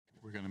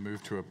We're going to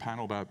move to a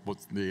panel about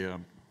what's the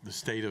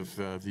state of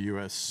the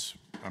U.S.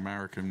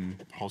 American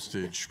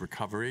hostage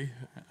recovery.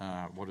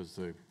 What is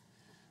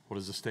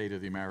the state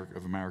of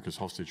America's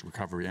hostage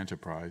recovery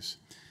enterprise?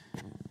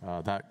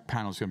 That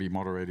panel is going to be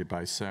moderated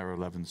by Sarah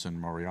Levinson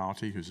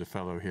Moriarty, who's a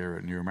fellow here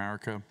at New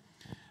America,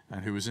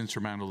 and who was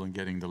instrumental in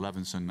getting the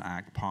Levinson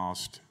Act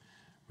passed,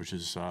 which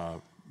has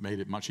made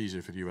it much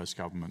easier for the U.S.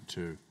 government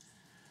to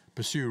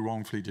pursue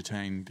wrongfully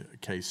detained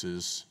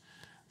cases.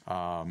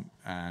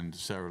 And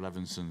Sarah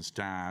Levinson's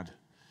dad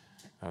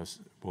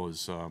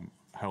was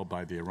held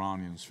by the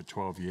Iranians for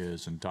 12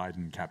 years and died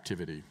in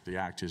captivity. The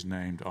act is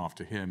named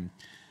after him.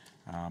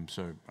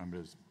 So I'm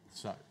going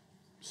to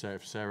say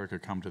if Sarah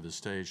could come to the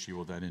stage, she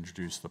will then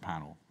introduce the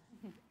panel.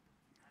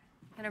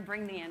 Gonna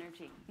bring the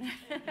energy.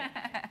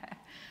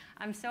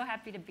 I'm so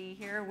happy to be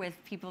here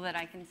with people that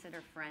I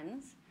consider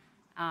friends.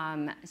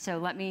 So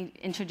let me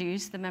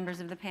introduce the members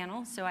of the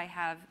panel. So I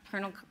have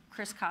Colonel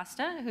Chris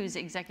Costa, who's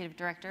Executive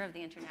Director of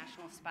the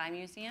International Spy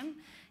Museum.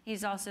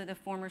 He's also the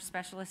former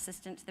Special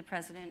Assistant to the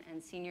President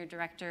and Senior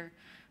Director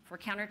for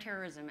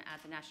Counterterrorism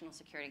at the National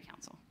Security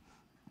Council.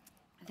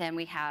 Then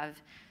we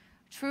have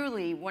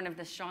truly one of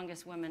the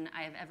strongest women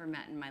I have ever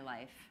met in my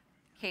life,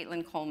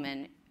 Caitlin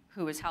Coleman,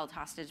 who was held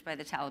hostage by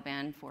the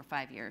Taliban for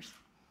 5 years.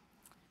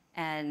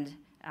 And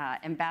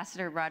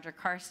Ambassador Roger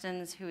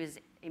Carstens, who is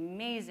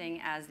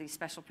amazing as the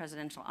Special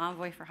Presidential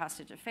Envoy for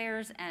Hostage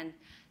Affairs. And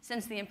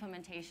since the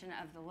implementation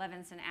of the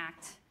Levinson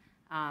Act,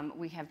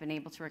 we have been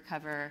able to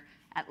recover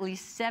at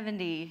least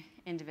 70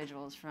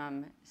 individuals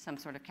from some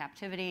sort of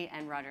captivity,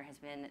 and Roger has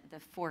been the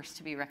force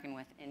to be reckoned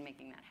with in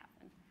making that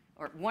happen,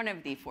 or one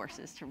of the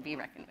forces to be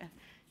reckoned with.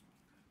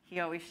 He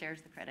always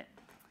shares the credit.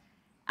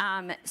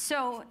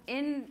 So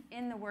in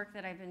the work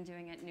that I've been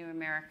doing at New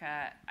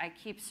America, I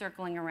keep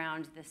circling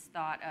around this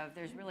thought of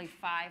there's really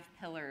 5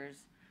 pillars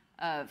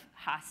of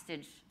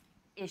hostage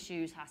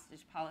issues,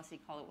 hostage policy,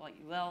 call it what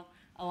you will,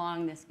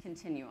 along this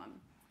continuum.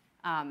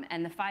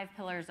 And the 5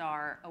 pillars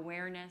are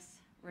awareness,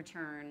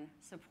 return,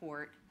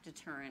 support,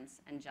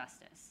 deterrence, and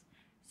justice.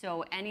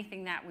 So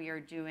anything that we are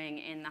doing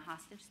in the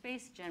hostage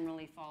space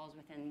generally falls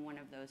within one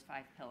of those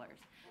 5 pillars.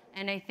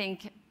 And I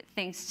think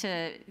thanks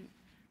to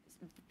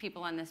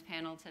people on this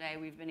panel today,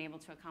 we've been able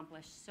to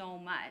accomplish so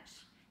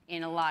much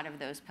in a lot of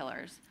those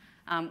pillars.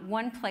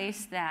 One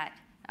place that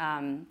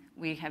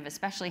we have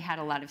especially had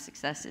a lot of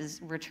success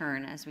is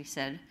return, as we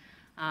said.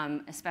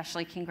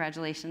 Especially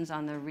congratulations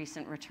on the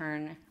recent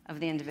return of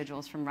the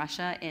individuals from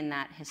Russia in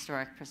that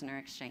historic prisoner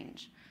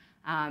exchange.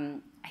 I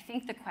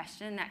think the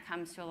question that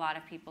comes to a lot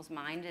of people's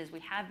mind is we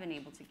have been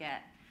able to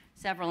get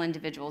several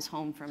individuals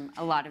home from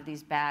a lot of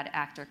these bad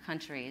actor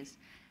countries.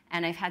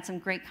 And I've had some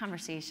great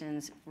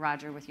conversations,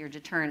 Roger, with your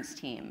deterrence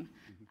team.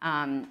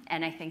 And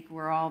I think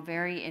we're all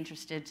very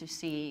interested to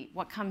see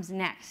what comes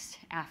next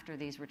after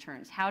these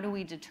returns. How do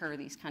we deter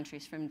these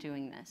countries from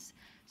doing this?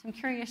 So I'm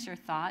curious your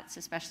thoughts,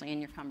 especially in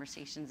your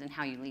conversations and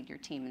how you lead your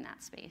team in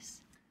that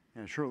space.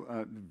 Yeah,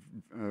 sure.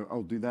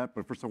 I'll do that.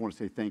 But first, I want to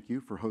say thank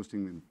you for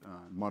hosting and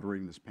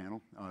moderating this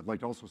panel. I'd like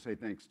to also say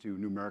thanks to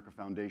New America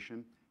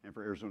Foundation and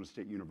for Arizona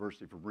State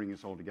University for bringing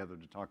us all together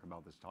to talk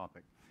about this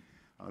topic.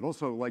 I'd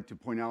also like to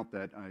point out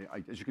that,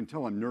 as you can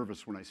tell, I'm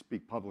nervous when I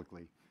speak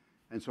publicly.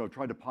 And so I've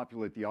tried to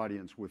populate the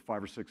audience with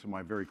 5 or 6 of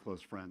my very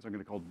close friends. I'm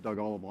going to call Doug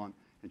Ollivant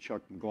and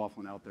Chuck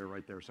McLaughlin out there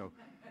right there. So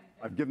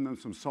I've given them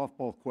some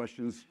softball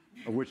questions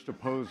of which to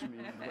pose me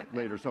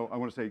later. So I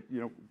want to say,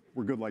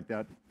 we're good like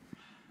that.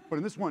 But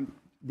in this one,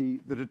 the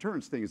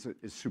deterrence thing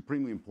is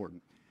supremely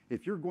important.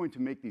 If you're going to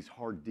make these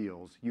hard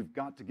deals, you've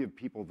got to give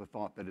people the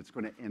thought that it's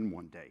going to end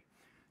one day.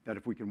 That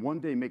if we can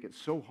one day make it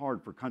so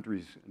hard for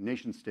countries,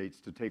 nation states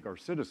to take our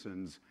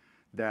citizens,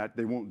 that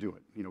they won't do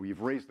it.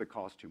 You've raised the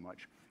cost too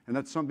much. And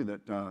that's something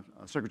that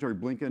Secretary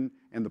Blinken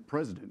and the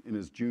President in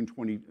his June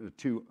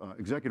 22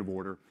 executive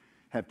order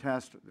have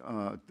tasked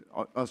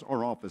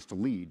our office to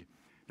lead.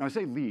 Now I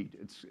say lead,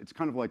 it's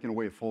kind of like in a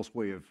way a false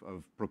way of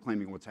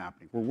proclaiming what's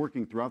happening. We're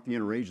working throughout the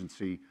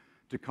interagency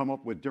to come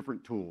up with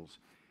different tools.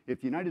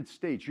 If the United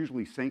States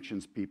usually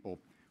sanctions people,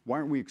 why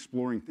aren't we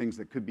exploring things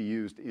that could be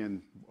used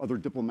in other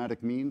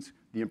diplomatic means,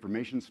 the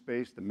information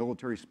space, the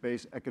military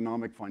space,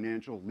 economic,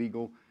 financial,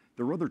 legal?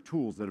 There are other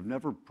tools that have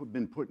never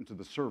been put into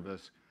the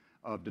service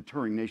of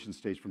deterring nation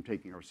states from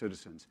taking our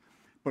citizens.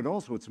 But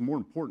also, it's more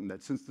important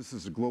that since this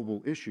is a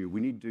global issue, we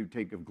need to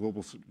take a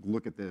global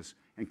look at this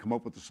and come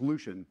up with a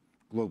solution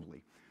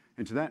globally.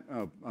 And to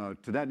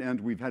that end,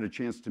 we've had a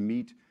chance to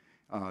meet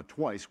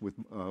twice with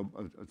a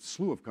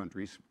slew of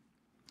countries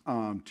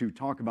to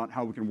talk about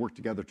how we can work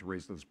together to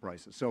raise those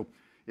prices. So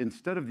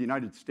instead of the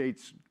United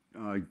States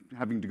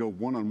having to go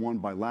one-on-one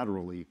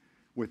bilaterally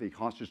with a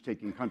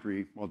hostage-taking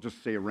country, I'll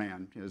just say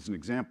Iran as an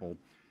example,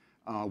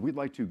 we'd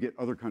like to get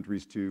other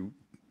countries to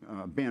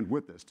band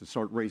with us to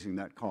start raising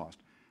that cost.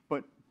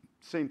 But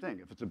same thing,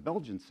 if it's a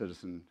Belgian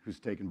citizen who's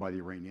taken by the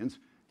Iranians,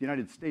 the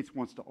United States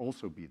wants to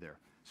also be there.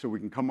 So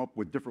we can come up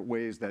with different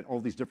ways that all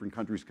these different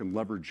countries can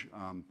leverage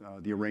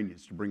the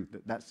Iranians to bring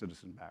that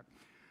citizen back.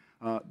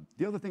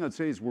 The other thing I'd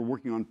say is we're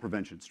working on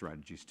prevention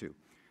strategies too.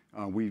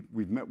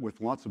 We've met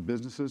with lots of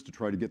businesses to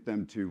try to get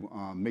them to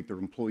make their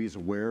employees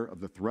aware of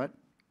the threat.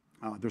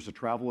 There's a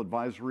travel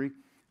advisory.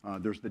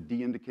 There's the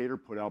D indicator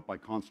put out by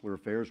Consular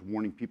Affairs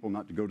warning people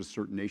not to go to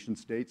certain nation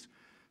states.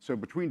 So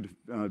between,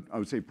 I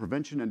would say,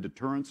 prevention and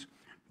deterrence,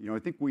 I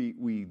think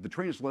the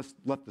train has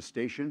left the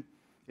station.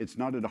 It's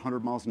not at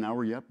 100 miles an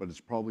hour yet, but it's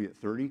probably at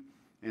 30.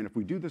 And if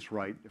we do this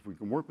right, if we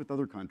can work with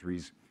other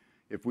countries,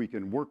 if we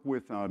can work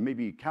with,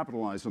 maybe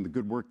capitalize on the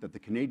good work that the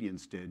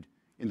Canadians did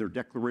in their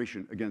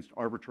declaration against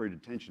arbitrary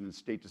detention and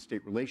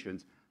state-to-state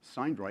relations,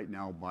 signed right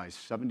now by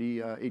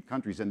 78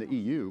 countries and the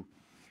EU,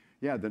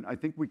 yeah, then I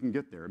think we can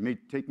get there. It may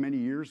take many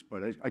years,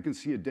 but I can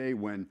see a day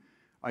when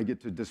I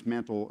get to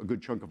dismantle a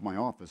good chunk of my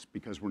office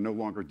because we're no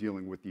longer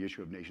dealing with the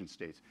issue of nation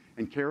states.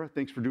 And Kara,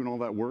 thanks for doing all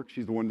that work.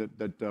 She's the one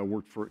that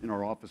worked in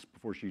our office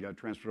before she got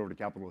transferred over to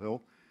Capitol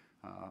Hill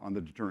on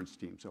the deterrence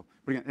team. So,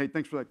 but again, hey,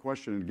 thanks for that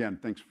question. And again,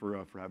 thanks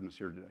for having us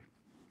here today.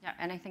 Yeah,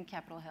 and I think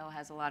Capitol Hill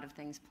has a lot of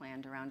things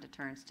planned around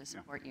deterrence to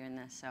support you in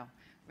this, so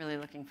really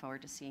looking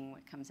forward to seeing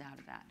what comes out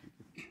of that.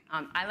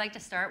 I like to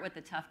start with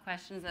the tough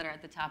questions that are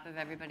at the top of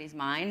everybody's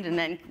mind and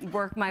then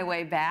work my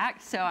way back.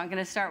 So I'm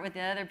going to start with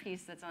the other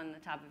piece that's on the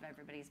top of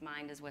everybody's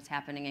mind is what's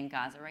happening in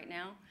Gaza right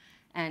now.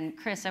 And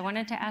Chris, I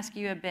wanted to ask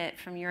you a bit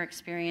from your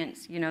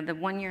experience. The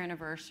 1-year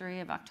anniversary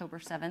of October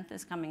 7th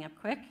is coming up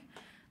quick.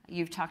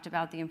 You've talked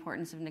about the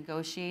importance of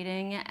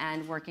negotiating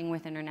and working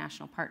with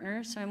international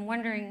partners. So I'm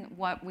wondering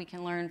what we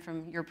can learn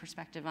from your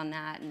perspective on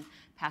that and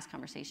past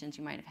conversations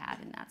you might have had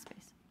in that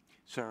space.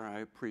 Sarah, I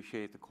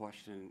appreciate the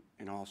question,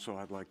 and also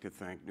I'd like to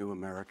thank New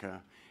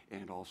America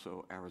and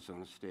also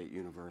Arizona State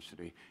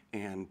University.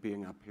 And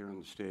being up here on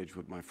the stage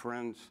with my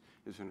friends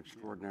is an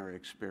extraordinary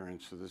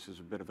experience, so this is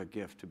a bit of a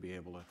gift to be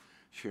able to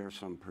share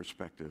some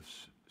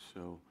perspectives.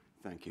 So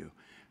thank you.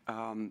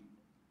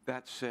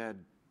 That said,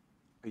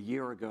 a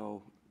year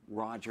ago,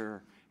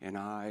 Roger and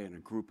I and a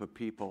group of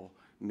people,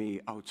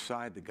 me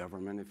outside the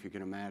government, if you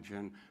can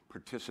imagine,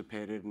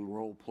 participated and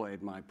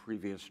role-played my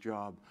previous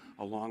job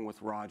along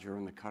with Roger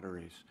and the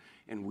Qataris.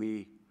 And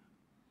we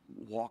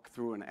walked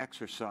through an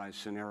exercise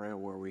scenario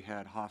where we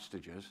had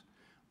hostages,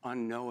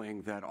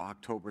 unknowing that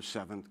October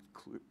 7th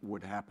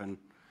would happen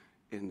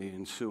in the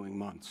ensuing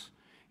months.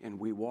 And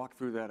we walked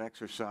through that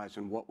exercise,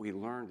 and what we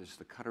learned is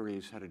the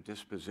Qataris had a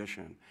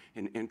disposition,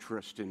 an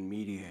interest in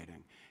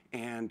mediating,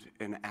 and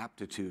an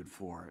aptitude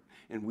for it.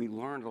 And we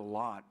learned a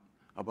lot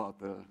about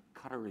the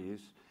Qataris,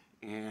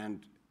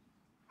 and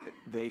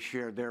they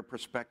shared their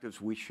perspectives,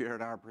 we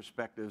shared our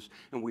perspectives,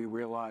 and we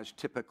realized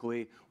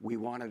typically we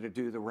wanted to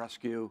do the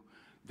rescue,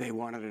 they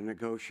wanted to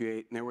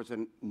negotiate, and there was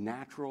a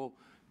natural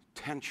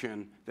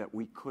tension that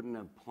we couldn't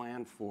have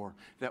planned for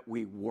that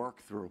we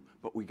worked through,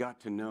 but we got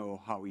to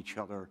know how each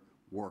other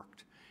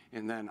worked.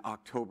 And then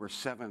October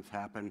 7th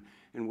happened,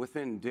 and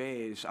within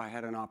days, I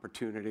had an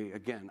opportunity,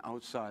 again,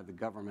 outside the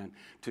government,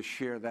 to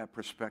share that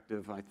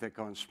perspective, I think,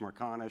 on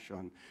Smerconish,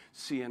 on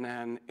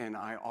CNN, and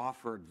I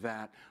offered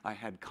that I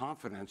had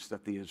confidence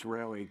that the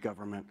Israeli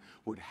government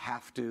would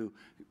have to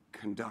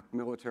conduct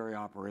military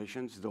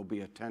operations. There'll be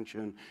a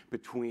tension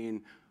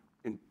between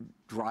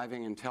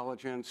driving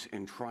intelligence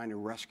and trying to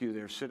rescue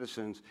their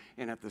citizens,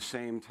 and at the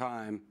same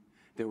time,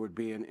 there would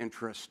be an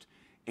interest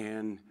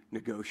in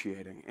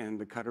negotiating, and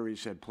the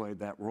Qataris had played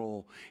that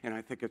role. And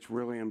I think it's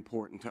really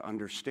important to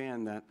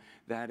understand that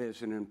that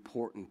is an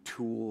important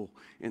tool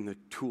in the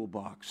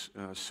toolbox,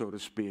 so to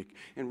speak.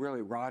 And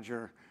really,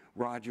 Roger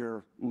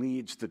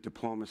leads the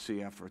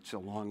diplomacy efforts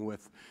along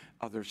with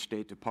other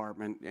State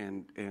Department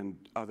and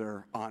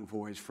other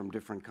envoys from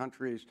different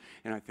countries.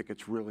 And I think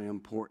it's really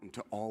important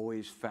to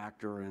always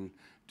factor in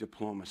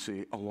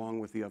diplomacy along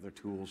with the other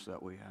tools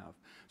that we have.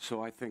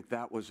 So I think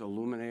that was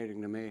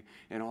illuminating to me.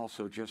 And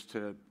also, just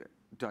to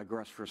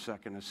digress for a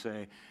second, to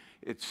say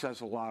it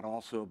says a lot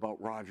also about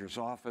Roger's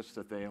office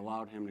that they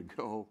allowed him to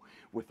go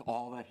with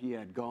all that he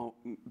had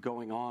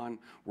going on.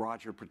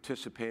 Roger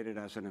participated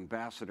as an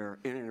ambassador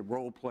in a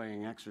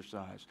role-playing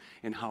exercise,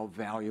 and how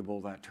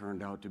valuable that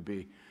turned out to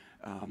be.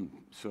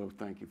 So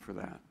thank you for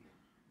that.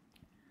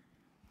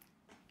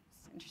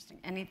 Interesting.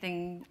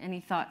 Any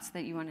thoughts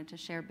that you wanted to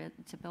share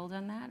to build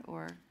on that,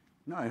 or?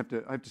 No, I have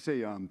to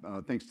say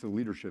thanks to the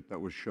leadership that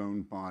was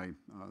shown by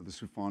the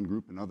Soufan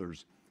Group and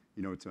others.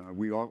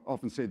 We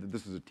often say that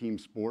this is a team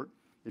sport.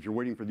 If you're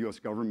waiting for the U.S.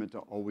 government to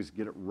always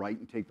get it right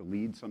and take the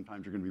lead,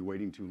 sometimes you're going to be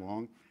waiting too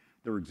long.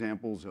 There are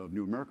examples of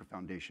New America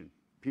Foundation,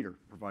 Peter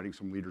providing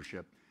some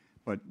leadership,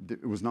 but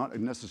it was not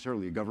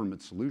necessarily a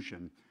government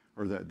solution,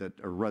 or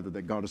rather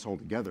that got us all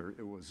together.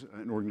 It was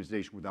an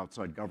organization with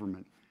outside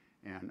government.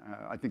 And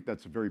I think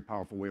that's a very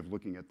powerful way of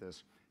looking at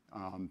this.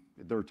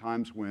 There are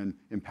times when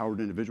empowered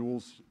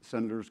individuals,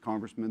 senators,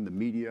 congressmen, the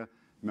media,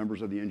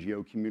 members of the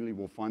NGO community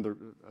will find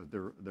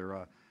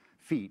their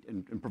feet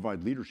and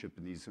provide leadership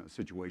in these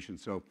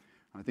situations. So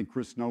I think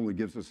Chris not only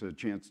gives us a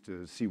chance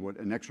to see what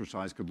an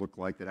exercise could look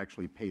like that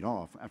actually paid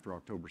off after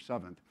October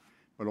 7th,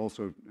 but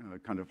also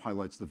kind of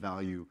highlights the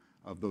value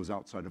of those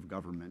outside of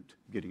government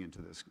getting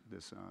into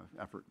this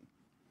effort.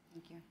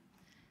 Thank you.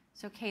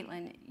 So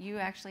Caitlin, you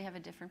actually have a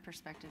different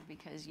perspective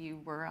because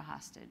you were a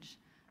hostage.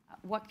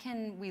 What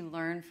can we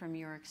learn from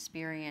your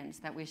experience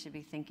that we should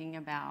be thinking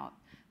about?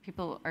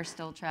 People are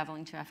still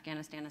traveling to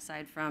Afghanistan,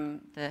 aside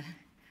from the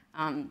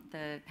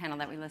panel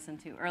that we listened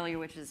to earlier,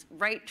 which is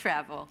right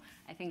travel.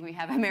 I think we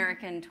have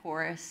American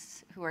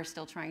tourists who are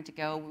still trying to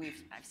go.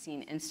 I've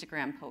seen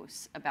Instagram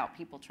posts about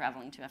people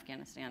traveling to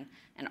Afghanistan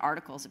and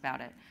articles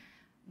about it.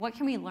 What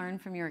can we learn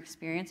from your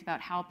experience about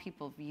how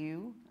people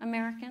view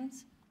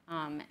Americans?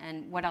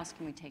 And what else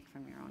can we take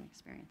from your own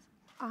experience?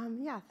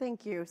 Yeah,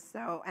 thank you.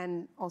 So,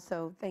 and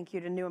also thank you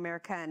to New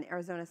America and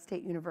Arizona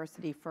State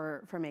University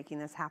for making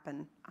this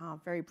happen.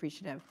 Very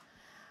appreciative.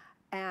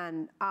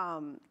 And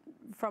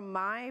from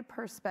my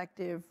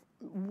perspective,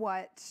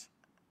 what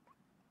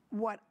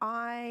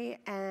I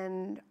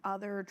and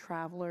other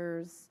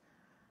travelers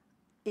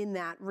in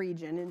that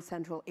region, in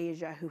Central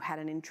Asia, who had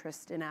an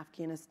interest in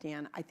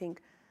Afghanistan, I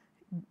think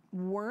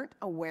weren't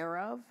aware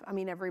of. I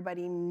mean,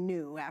 everybody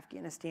knew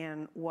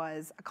Afghanistan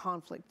was a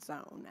conflict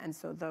zone, and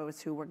so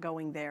those who were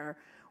going there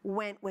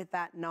went with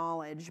that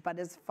knowledge. But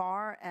as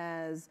far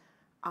as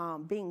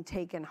being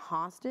taken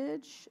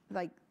hostage,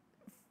 like,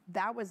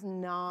 that was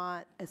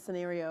not a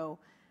scenario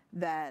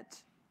that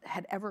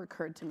had ever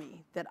occurred to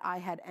me, that I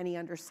had any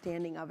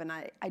understanding of, and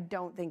I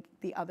don't think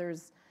the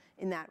others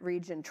in that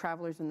region,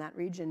 travelers in that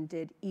region,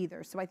 did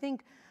either. So I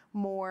think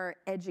more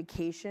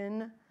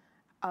education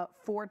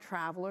for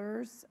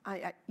travelers.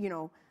 You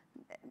know,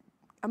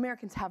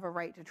 Americans have a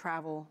right to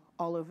travel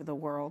all over the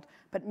world,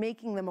 but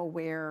making them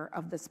aware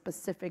of the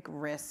specific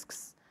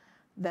risks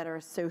that are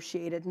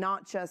associated,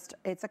 not just,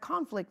 it's a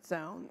conflict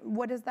zone.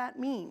 What does that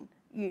mean?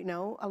 You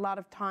know, a lot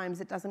of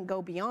times it doesn't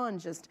go beyond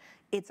just,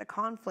 it's a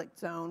conflict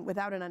zone,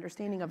 without an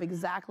understanding of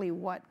exactly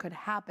what could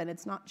happen.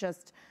 It's not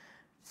just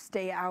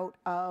stay out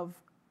of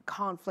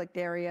conflict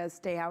areas,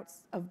 stay out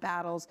of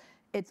battles.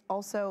 It's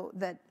also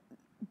that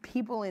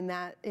people in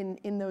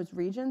those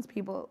regions,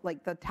 people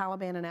like the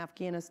Taliban in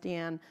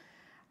Afghanistan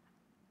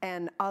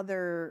and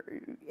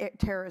other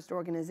terrorist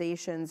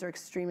organizations or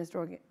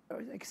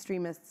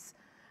extremists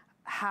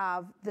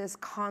have this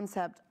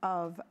concept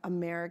of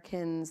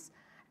Americans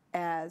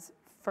as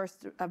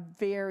first a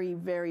very,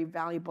 very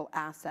valuable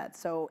asset.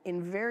 So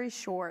in very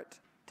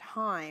short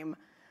time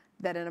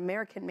that an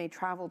American may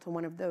travel to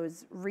one of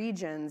those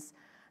regions,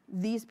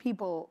 these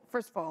people,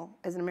 first of all,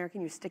 as an American,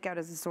 you stick out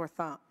as a sore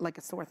thumb, like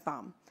a sore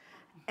thumb.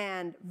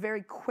 And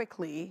very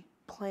quickly,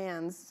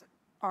 plans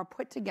are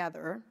put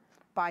together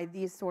by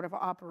these sort of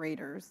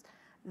operators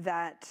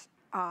that,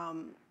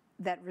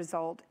 that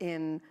result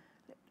in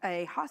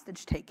a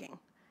hostage taking.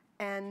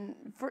 And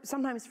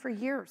sometimes for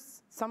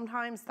years.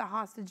 Sometimes the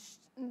hostage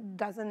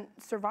doesn't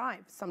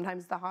survive.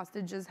 Sometimes the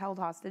hostage is held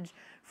hostage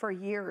for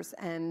years.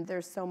 And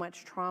there's so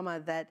much trauma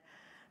that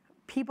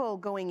people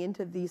going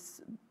into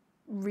these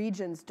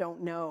regions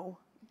don't know.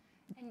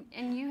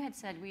 And you had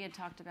said, we had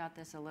talked about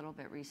this a little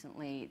bit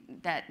recently,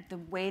 that the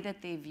way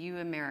that they view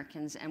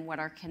Americans and what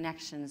our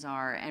connections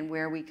are and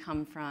where we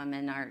come from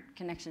and our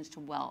connections to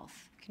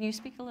wealth. Can you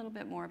speak a little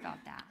bit more about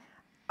that?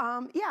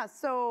 Yeah,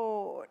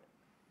 so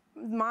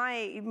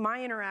my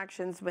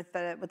interactions with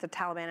the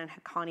Taliban and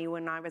Haqqani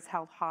when I was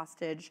held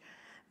hostage,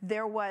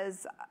 there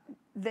was,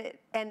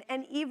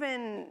 and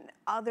even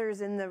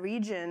others in the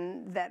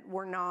region that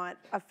were not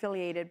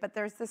affiliated, but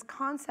there's this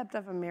concept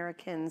of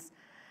Americans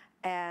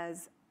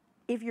as,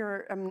 if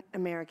you're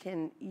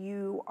American,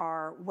 you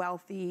are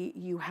wealthy,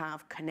 you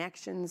have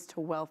connections to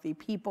wealthy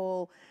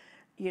people.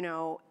 You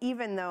know,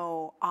 even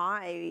though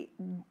I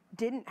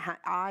did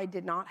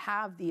not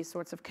have these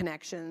sorts of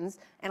connections,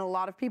 and a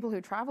lot of people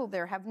who travel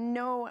there have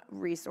no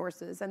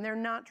resources, and they're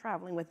not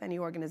traveling with any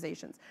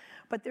organizations.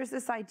 But there's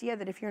this idea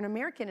that if you're an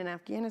American in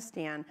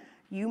Afghanistan,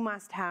 you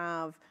must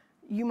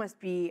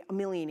be a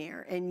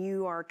millionaire, and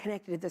you are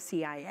connected to the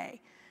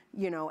CIA.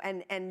 You know,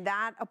 and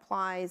that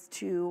applies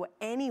to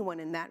anyone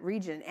in that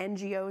region,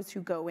 NGOs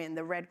who go in,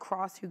 the Red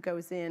Cross who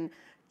goes in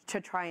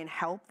to try and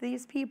help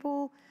these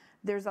people.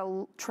 There's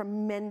a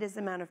tremendous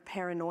amount of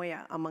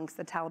paranoia amongst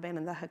the Taliban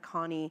and the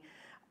Haqqani.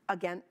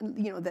 Again,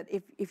 you know, that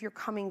if you're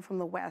coming from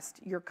the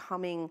West, you're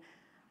coming,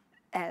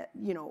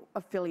 you know,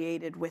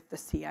 affiliated with the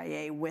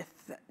CIA,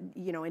 with,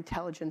 you know,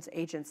 intelligence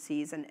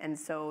agencies, and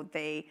so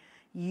they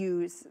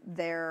use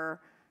their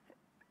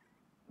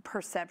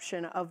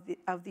perception of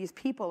these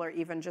people, or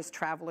even just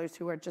travelers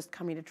who are just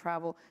coming to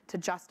travel, to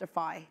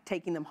justify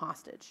taking them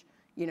hostage.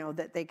 You know,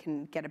 that they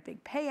can get a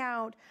big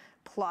payout,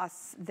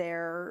 plus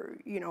they're,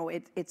 you know,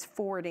 it's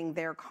forwarding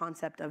their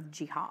concept of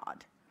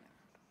jihad.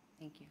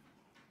 Thank you.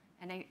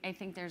 And I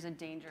think there's a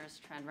dangerous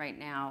trend right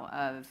now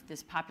of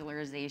this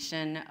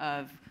popularization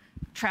of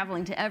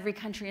traveling to every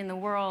country in the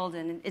world,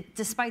 and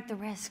despite the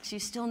risks, you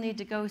still need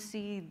to go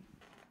see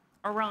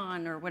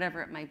Iran or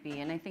whatever it might be.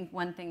 And I think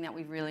one thing that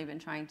we've really been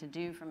trying to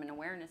do from an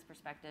awareness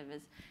perspective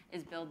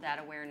is build that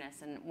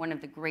awareness. And one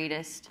of the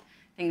greatest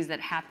things that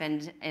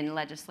happened in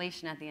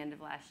legislation at the end of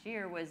last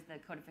year was the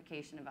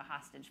codification of a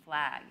hostage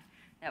flag,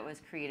 that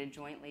was created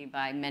jointly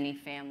by many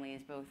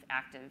families, both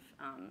active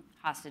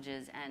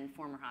hostages and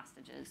former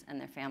hostages and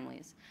their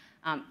families.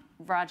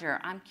 Roger,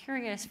 I'm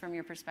curious from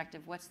your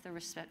perspective, what's the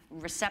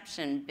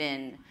reception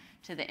been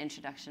to the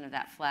introduction of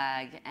that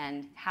flag,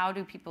 and how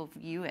do people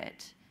view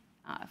it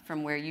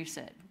from where you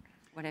sit?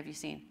 What have you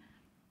seen?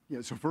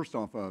 Yeah, so first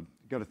off,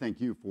 got to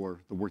thank you for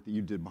the work that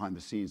you did behind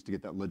the scenes to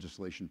get that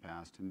legislation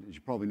passed. And as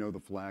you probably know, the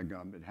flag,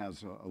 it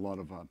has a lot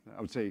of,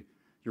 I would say,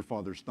 your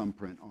father's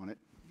thumbprint on it.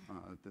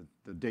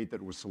 The date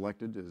that it was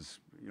selected is,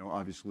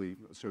 obviously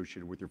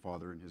associated with your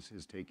father and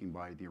his taking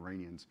by the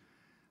Iranians.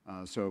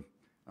 So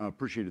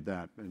appreciated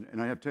that. And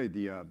I have to tell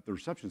you, the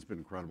reception's been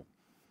incredible.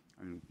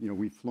 And,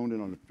 we've flown it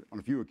on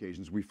a few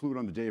occasions. We flew it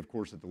on the day, of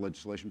course, that the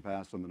legislation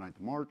passed on the 9th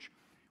of March.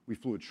 We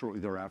flew it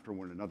shortly thereafter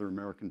when another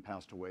American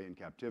passed away in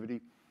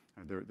captivity.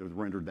 They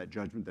rendered that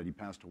judgment that he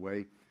passed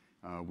away.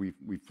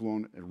 We've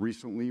flown it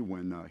recently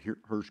when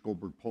Hersh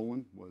Goldberg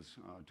Poland was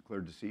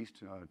declared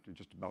deceased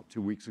just about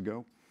 2 weeks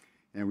ago.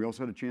 And we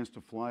also had a chance to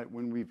fly it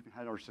when we've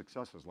had our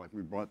successes, like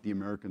we brought the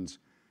Americans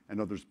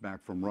and others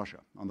back from Russia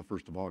on the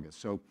 1st of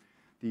August. So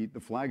the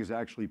flag has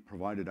actually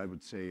provided, I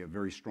would say, a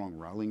very strong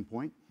rallying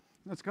point.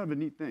 And that's kind of a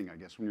neat thing, I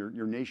guess, when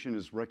your nation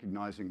is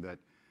recognizing that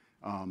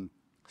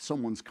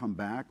someone's come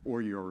back,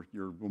 or you're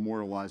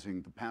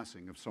memorializing the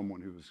passing of someone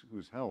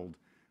who's held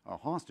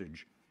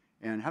hostage,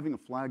 and having a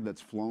flag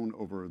that's flown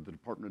over the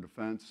Department of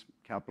Defense,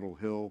 Capitol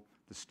Hill,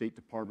 the State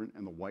Department,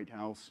 and the White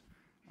House.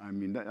 I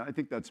mean, I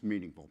think that's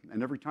meaningful.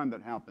 And every time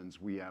that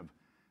happens, we have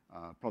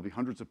probably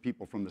hundreds of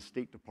people from the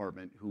State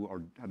Department who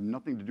have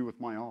nothing to do with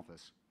my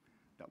office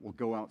that will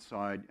go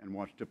outside and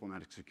watch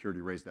diplomatic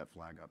security raise that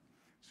flag up.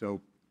 So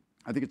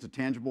I think it's a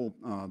tangible,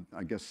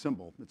 I guess,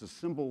 symbol. It's a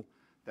symbol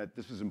that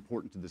this is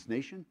important to this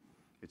nation.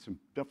 It's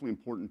definitely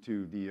important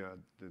to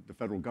the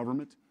federal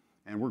government.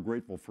 And we're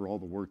grateful for all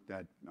the work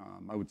that,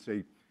 I would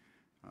say,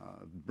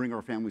 Bring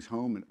Our Families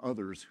Home and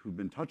others who've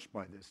been touched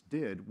by this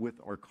did with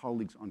our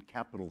colleagues on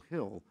Capitol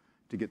Hill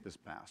to get this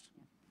passed.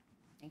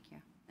 Thank you.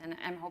 And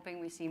I'm hoping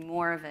we see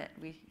more of it.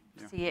 We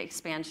see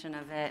expansion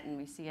of it, and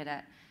we see it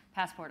at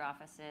passport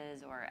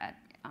offices or at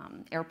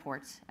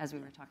airports, as we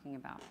were talking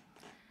about.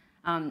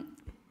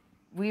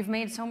 We've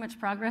made so much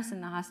progress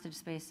in the hostage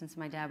space since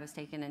my dad was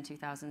taken in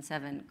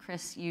 2007.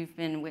 Chris, you've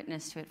been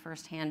witness to it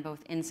firsthand,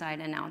 both inside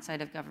and outside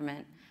of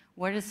government.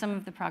 What is some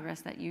of the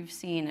progress that you've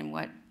seen, and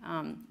what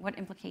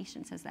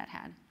implications has that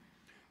had?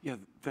 Yeah,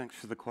 thanks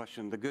for the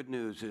question. The good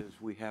news is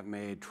we have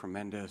made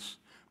tremendous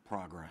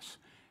progress.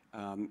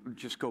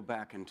 Just go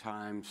back in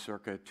time,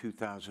 circa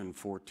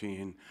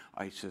 2014,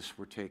 ISIS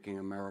were taking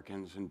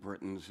Americans and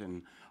Britons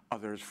and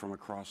others from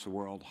across the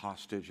world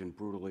hostage and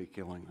brutally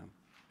killing them.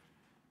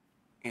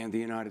 And the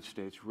United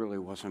States really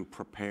wasn't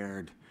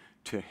prepared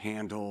to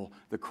handle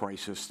the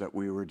crisis that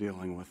we were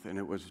dealing with, and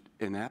it was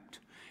inept.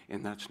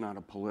 And that's not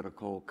a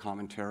political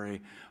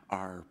commentary.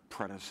 Our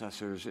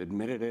predecessors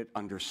admitted it,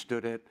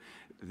 understood it.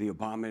 The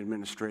Obama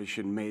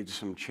administration made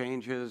some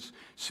changes,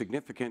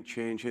 significant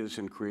changes,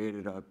 and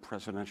created a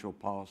presidential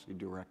policy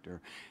directive,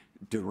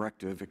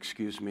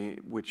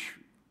 which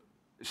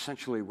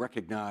essentially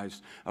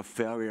recognized a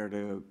failure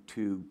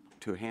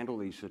to handle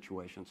these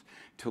situations,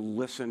 to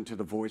listen to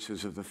the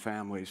voices of the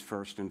families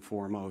first and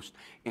foremost,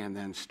 and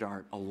then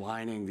start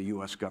aligning the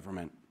U.S.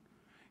 government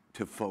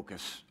to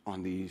focus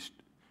on these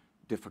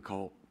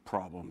difficult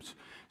problems.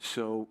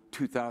 So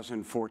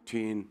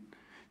 2014,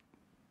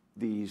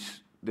 the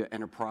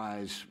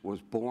enterprise was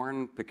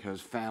born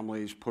because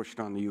families pushed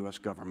on the U.S.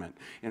 government.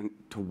 And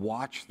to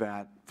watch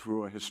that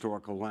through a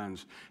historical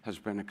lens has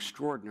been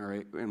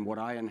extraordinary. And what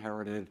I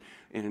inherited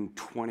in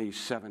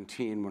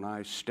 2017 when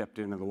I stepped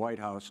into the White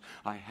House,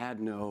 I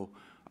had no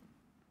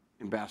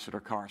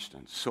Ambassador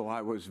Carstens. So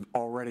I was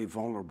already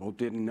vulnerable,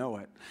 didn't know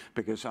it,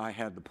 because I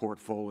had the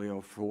portfolio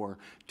for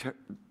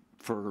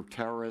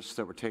terrorists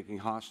that were taking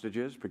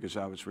hostages, because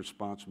I was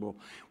responsible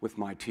with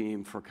my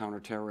team for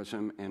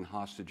counterterrorism and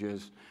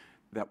hostages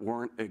that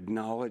weren't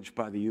acknowledged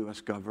by the U.S.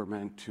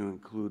 government, to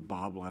include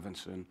Bob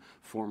Levinson,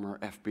 former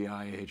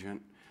FBI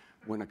agent.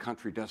 When a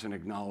country doesn't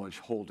acknowledge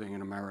holding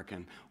an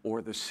American,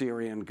 or the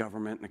Syrian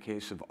government in the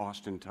case of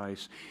Austin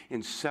Tice,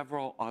 and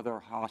several other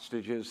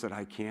hostages that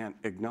I can't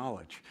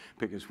acknowledge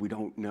because we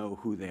don't know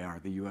who they are.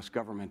 The U.S.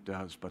 government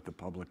does, but the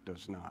public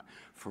does not,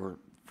 for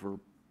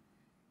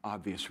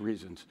obvious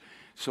reasons.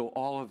 So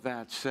all of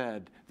that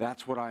said,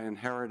 that's what I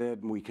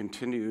inherited, and we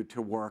continue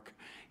to work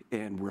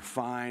and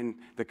refine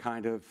the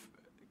kind of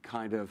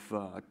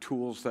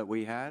tools that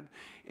we had.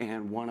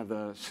 And one of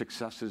the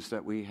successes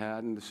that we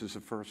had, and this is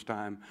the first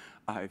time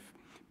I've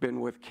been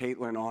with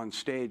Caitlin on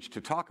stage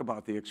to talk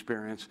about the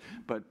experience,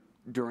 but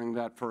during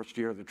that first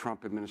year of the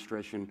Trump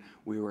administration,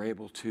 we were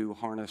able to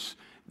harness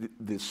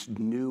this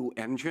new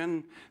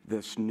engine,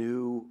 this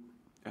new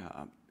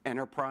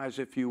enterprise,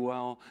 if you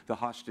will, the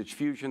Hostage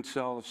Fusion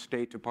Cell, the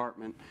State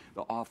Department,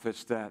 the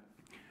office that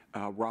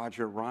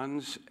Roger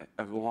runs,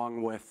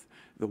 along with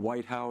the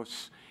White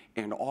House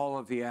and all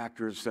of the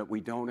actors that we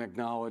don't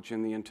acknowledge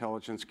in the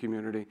intelligence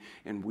community.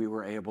 And we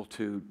were able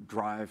to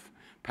drive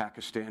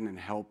Pakistan and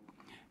help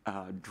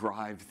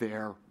drive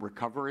their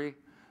recovery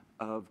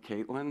of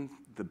Caitlin.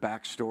 The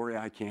backstory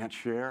I can't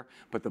share,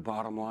 but the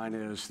bottom line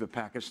is the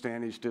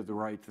Pakistanis did the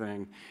right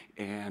thing,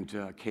 and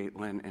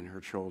Caitlin and her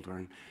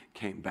children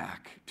came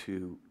back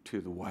to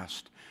the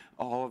West.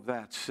 All of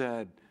that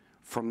said,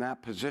 from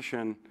that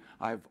position,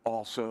 I've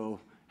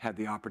also had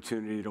the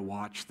opportunity to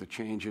watch the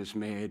changes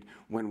made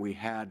when we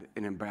had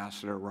an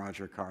ambassador,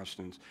 Roger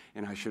Carstens,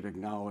 and I should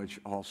acknowledge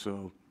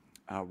also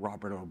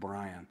Robert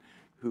O'Brien,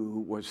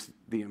 who was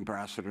the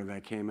ambassador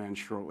that came in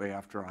shortly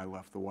after I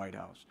left the White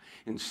House.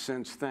 And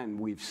since then,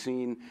 we've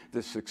seen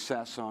the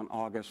success on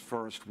August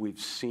 1st. We've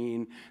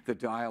seen the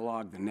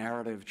dialogue, the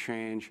narrative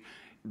change.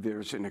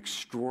 There's an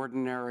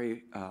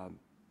extraordinary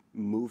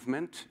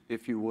movement,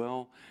 if you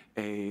will,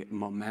 a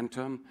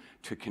momentum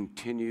to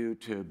continue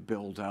to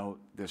build out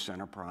this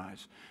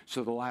enterprise.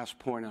 So the last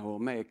point I will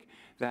make,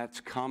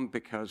 that's come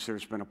because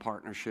there's been a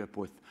partnership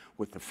with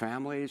the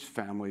families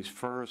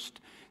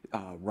first.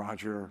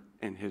 Roger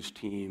and his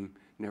team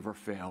never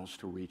fails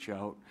to reach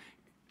out,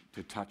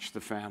 to touch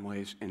the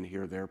families and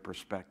hear their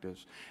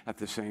perspectives. At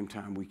the same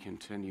time, we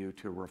continue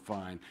to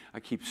refine. I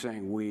keep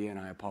saying we, and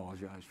I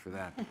apologize for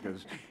that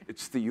because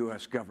it's the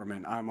U.S.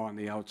 government. I'm on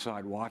the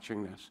outside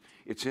watching this.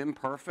 It's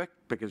imperfect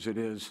because it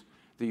is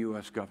the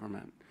U.S.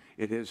 government.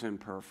 It is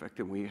imperfect,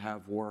 and we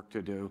have work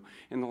to do.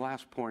 And the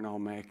last point I'll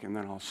make, and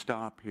then I'll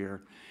stop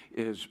here,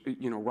 is,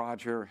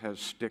 Roger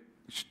has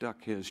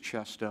stuck his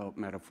chest out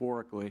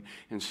metaphorically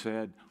and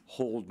said,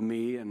 hold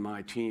me and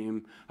my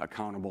team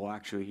accountable.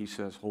 Actually, he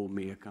says, hold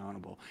me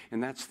accountable.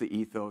 And that's the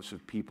ethos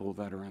of people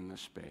that are in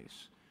this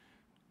space.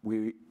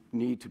 We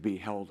need to be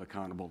held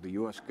accountable. The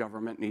U.S.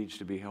 government needs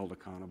to be held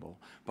accountable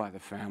by the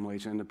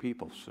families and the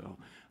people. So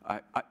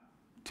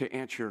to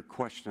answer your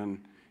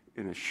question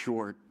in a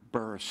short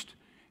burst,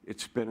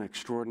 it's been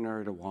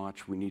extraordinary to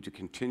watch. We need to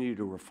continue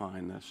to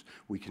refine this.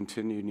 We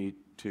need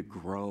to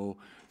grow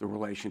the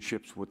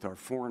relationships with our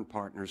foreign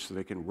partners so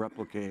they can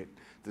replicate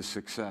the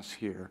success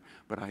here.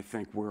 But I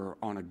think we're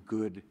on a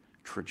good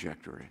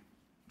trajectory.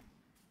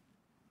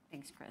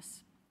 Thanks, Chris.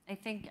 I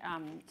think,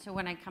 so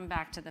when I come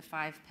back to the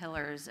 5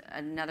 pillars,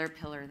 another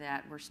pillar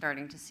that we're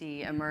starting to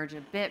see emerge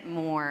a bit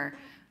more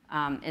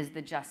is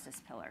the justice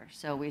pillar.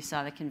 So we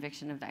saw the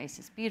conviction of the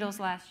ISIS Beatles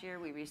last year.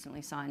 We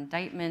recently saw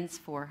indictments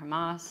for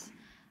Hamas.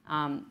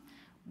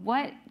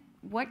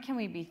 What can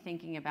we be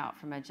thinking about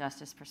from a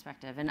justice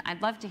perspective? And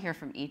I'd love to hear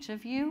from each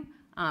of you.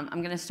 I'm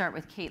going to start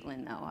with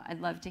Caitlin, though. I'd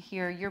love to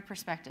hear your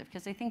perspective,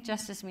 because I think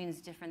justice means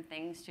different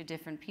things to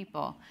different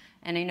people.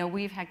 And I know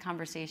we've had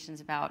conversations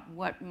about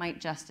what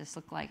might justice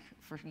look like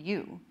for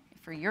you,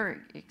 for your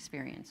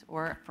experience,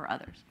 or for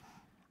others.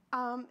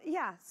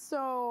 Yeah,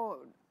 so,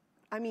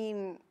 I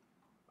mean,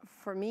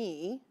 for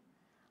me,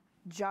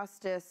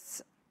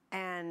 justice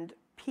and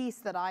peace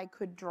that I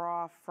could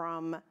draw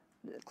from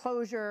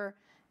closure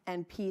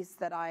and peace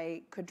that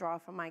I could draw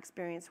from my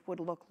experience would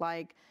look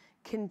like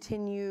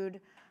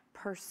continued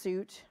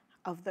pursuit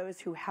of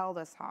those who held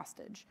us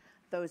hostage,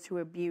 those who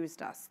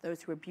abused us,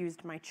 those who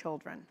abused my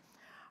children.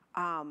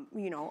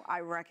 I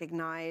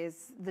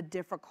recognize the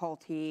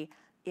difficulty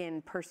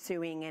in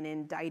pursuing and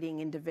indicting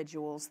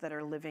individuals that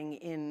are living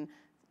in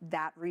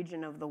that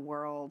region of the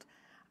world.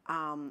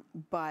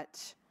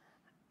 But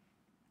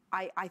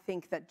I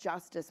think that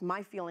justice,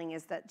 my feeling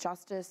is that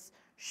justice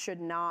should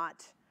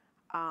not,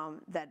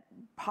 that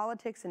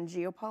politics and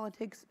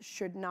geopolitics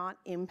should not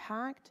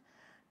impact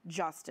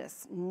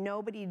justice.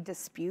 Nobody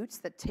disputes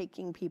that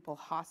taking people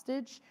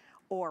hostage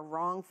or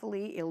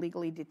wrongfully,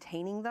 illegally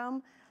detaining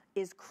them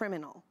is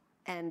criminal.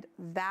 And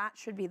that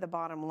should be the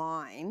bottom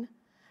line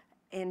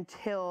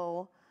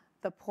until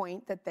the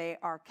point that they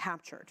are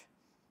captured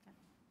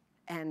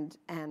and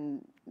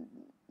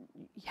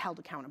held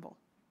accountable.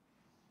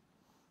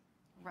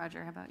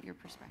 Roger, how about your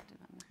perspective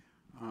on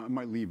that? I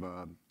might leave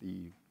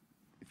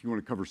if you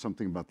want to cover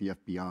something about the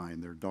FBI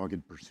and their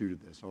dogged pursuit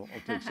of this, I'll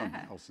take something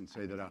else and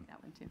say that.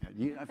 That one too.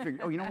 Yeah, I figured,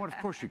 oh, you know what? Of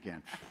course you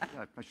can.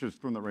 Yeah, I should have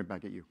thrown that right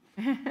back at you.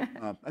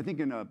 I think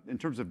in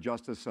terms of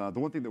justice, the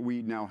one thing that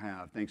we now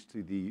have, thanks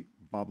to the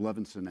Bob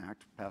Levinson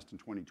Act passed in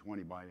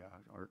 2020 by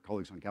our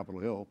colleagues on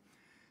Capitol Hill,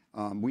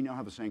 we now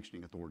have a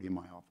sanctioning authority in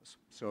my office.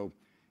 So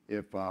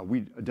if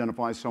we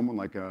identify someone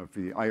like for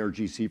the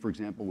IRGC, for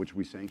example, which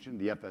we sanctioned,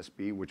 the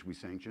FSB, which we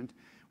sanctioned,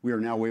 we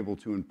are now able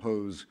to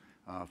impose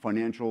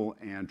financial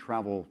and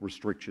travel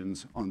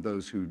restrictions on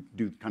those who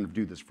do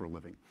this for a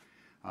living.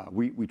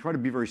 We try to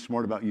be very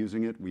smart about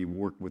using it. We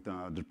work with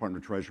the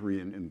Department of Treasury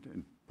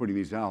in putting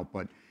these out,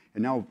 but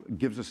it now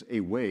gives us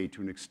a way,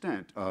 to an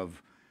extent,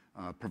 of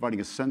providing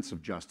a sense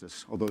of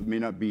justice, although it may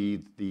not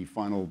be the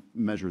final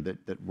measure that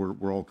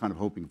we're all kind of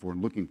hoping for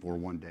and looking for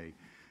one day.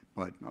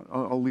 But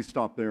I'll at least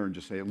stop there and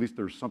just say at least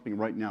there's something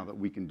right now that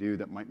we can do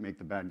that might make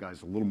the bad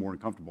guys a little more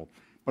uncomfortable.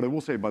 But I will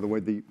say, by the way,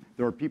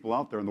 there are people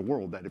out there in the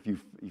world that if you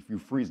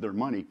freeze their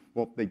money,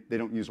 well, they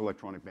don't use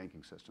electronic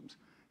banking systems.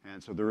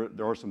 And so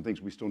there are some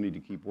things we still need to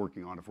keep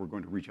working on if we're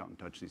going to reach out and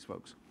touch these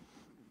folks.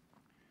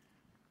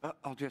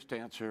 I'll just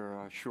answer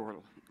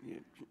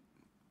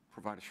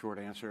provide a short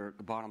answer.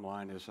 The bottom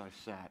line is I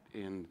sat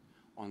in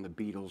on the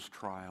Beatles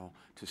trial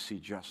to see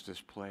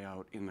justice play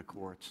out in the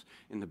courts.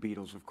 And the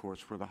Beatles, of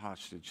course, were the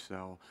hostage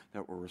cell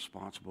that were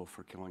responsible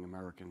for killing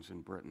Americans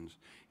and Britons.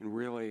 And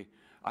really,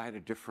 I had a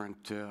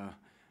different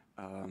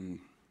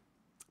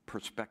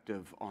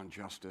perspective on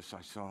justice.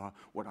 I saw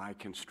what I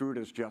construed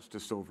as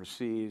justice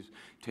overseas,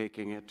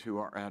 taking it to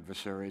our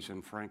adversaries,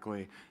 and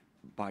frankly,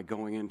 by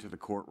going into the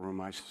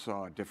courtroom, I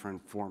saw a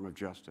different form of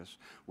justice,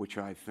 which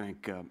I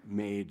think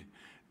made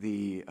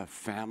the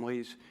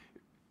families,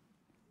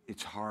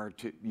 it's hard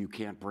to, you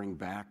can't bring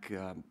back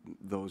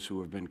those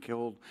who have been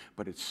killed,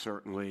 but it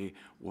certainly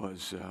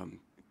was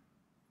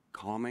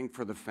calming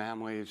for the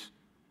families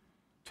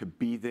to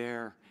be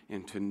there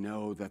and to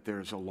know that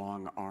there's a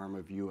long arm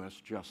of U.S.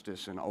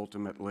 justice, and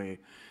ultimately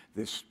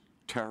this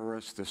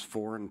terrorist, this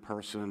foreign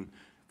person,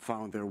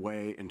 found their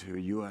way into a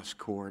U.S.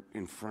 court,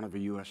 in front of a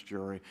U.S.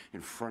 jury,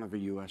 in front of a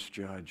U.S.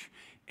 judge,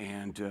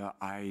 and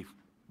I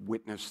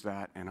witnessed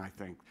that, and I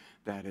think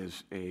that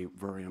is a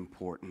very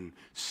important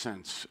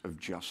sense of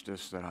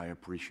justice that I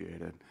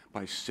appreciated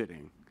by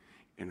sitting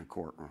in a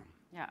courtroom.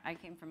 Yeah, I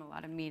came from a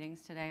lot of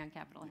meetings today on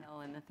Capitol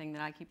Hill, and the thing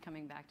that I keep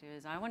coming back to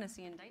is I want to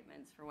see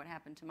indictments for what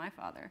happened to my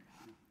father.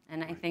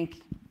 And I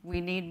think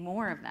we need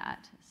more of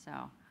that. So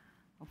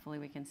hopefully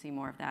we can see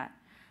more of that.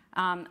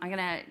 I'm going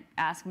to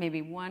ask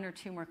maybe one or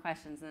two more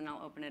questions, and then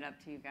I'll open it up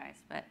to you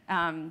guys. But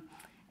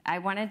I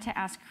wanted to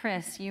ask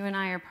Chris, you and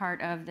I are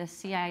part of the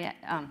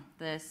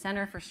the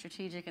Center for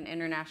Strategic and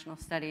International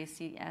Studies,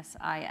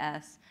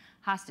 CSIS,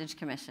 Hostage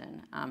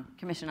Commission,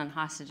 Commission on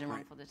Hostage and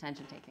Wrongful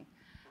Detention Taking.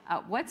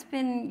 What's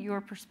been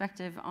your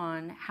perspective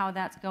on how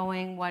that's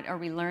going? What are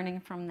we learning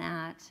from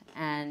that?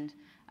 And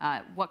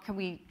what can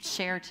we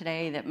share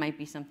today that might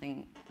be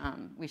something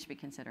we should be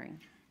considering?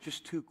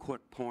 Just two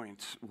quick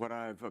points. What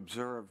I've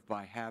observed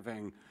by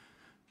having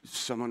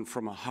someone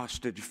from a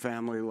hostage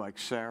family like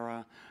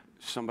Sarah,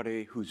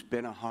 somebody who's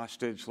been a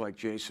hostage like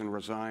Jason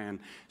Rezaian,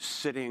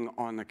 sitting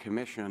on the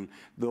commission,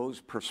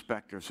 those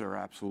perspectives are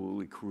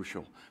absolutely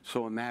crucial.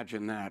 So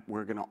imagine that.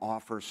 We're going to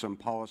offer some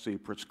policy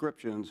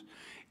prescriptions,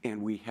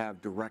 and we have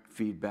direct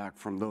feedback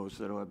from those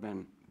that have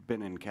been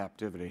in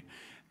captivity.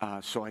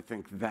 So I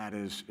think that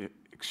is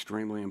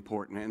extremely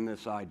important in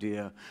this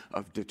idea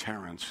of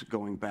deterrence,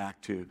 going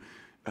back to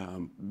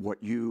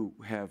what you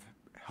have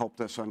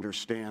helped us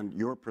understand,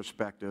 your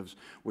perspectives,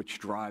 which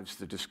drives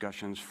the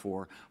discussions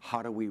for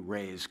how do we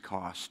raise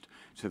cost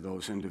to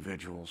those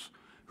individuals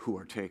who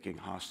are taking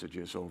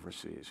hostages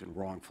overseas and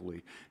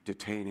wrongfully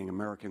detaining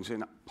Americans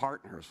and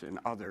partners and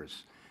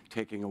others,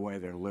 taking away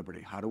their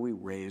liberty. How do we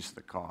raise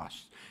the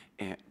cost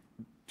and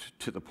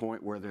to the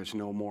point where there's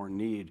no more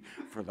need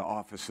for the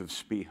Office of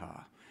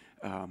SPIHA?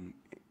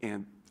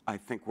 And I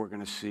think we're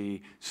going to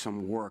see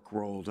some work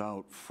rolled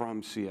out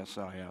from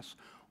CSIS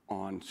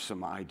on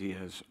some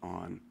ideas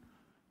on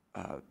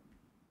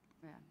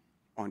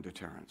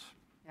deterrence.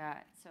 Yeah,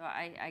 so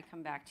I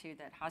come back to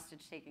that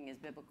hostage taking is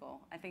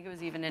biblical. I think it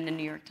was even in a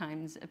New York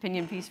Times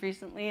opinion piece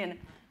recently, and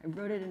I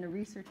wrote it in a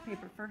research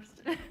paper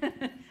first.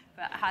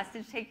 But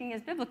hostage taking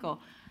is biblical.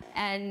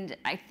 And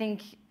I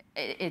think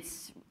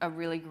it's a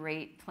really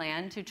great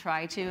plan to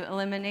try to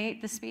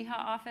eliminate the SPIHA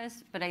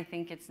office, but I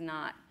think it's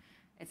not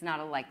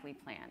a likely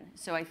plan.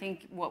 So I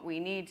think what we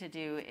need to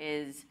do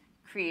is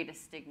create a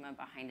stigma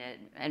behind it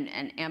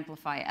and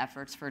amplify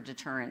efforts for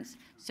deterrence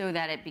so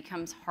that it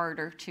becomes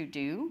harder to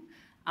do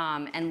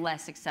and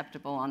less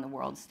acceptable on the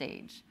world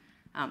stage.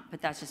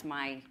 But that's just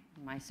my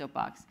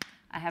soapbox.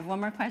 I have one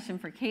more question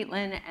for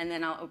Caitlin, and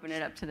then I'll open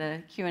it up to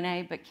the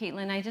Q&A. But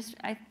Caitlin,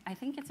 I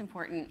think it's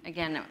important,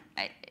 again,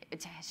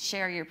 to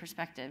share your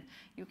perspective.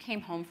 You came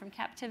home from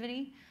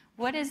captivity.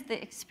 What is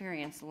the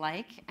experience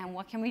like, and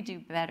what can we do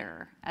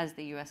better as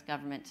the U.S.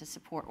 government to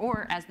support,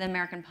 or as the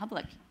American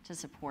public to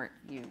support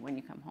you when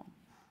you come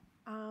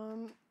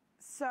home?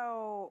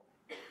 So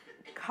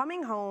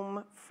coming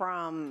home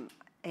from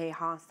a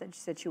hostage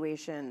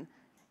situation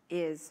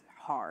is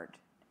hard.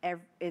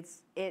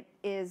 It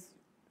is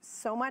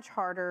so much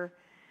harder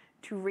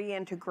to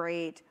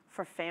reintegrate,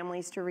 for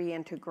families to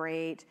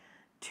reintegrate,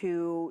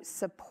 to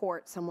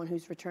support someone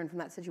who's returned from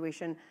that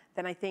situation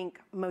than I think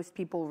most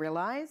people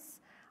realize.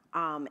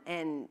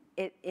 And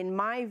in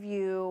my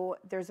view,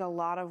 there's a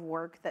lot of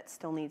work that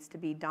still needs to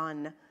be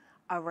done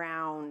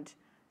around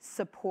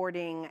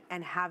supporting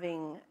and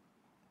having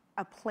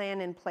a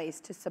plan in place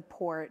to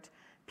support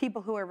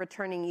people who are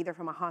returning either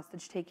from a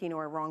hostage taking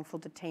or a wrongful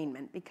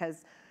detainment,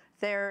 because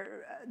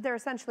they're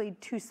essentially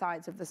two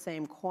sides of the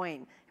same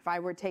coin. If I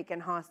were taken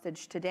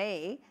hostage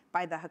today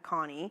by the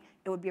Haqqani,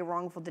 it would be a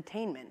wrongful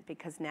detainment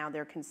because now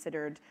they're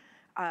considered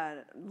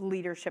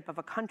leadership of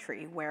a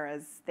country,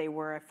 whereas they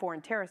were a foreign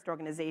terrorist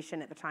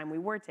organization at the time we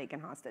were taken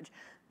hostage.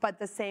 But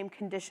the same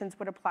conditions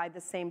would apply,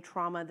 the same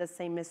trauma, the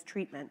same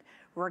mistreatment,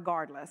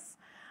 regardless.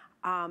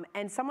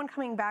 And someone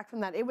coming back from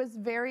that, it was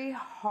very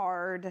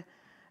hard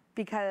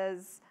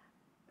because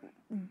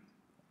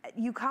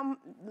you come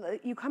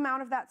out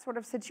of that sort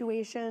of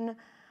situation.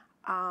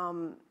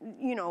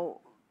 You know,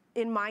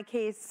 in my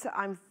case,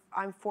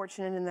 I'm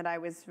fortunate in that I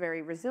was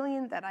very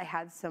resilient, that I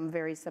had some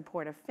very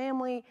supportive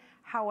family.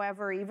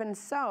 However, even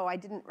so, I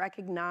didn't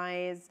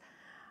recognize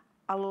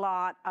a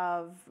lot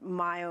of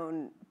my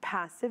own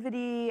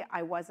passivity.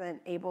 I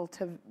wasn't able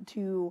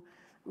to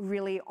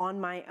really on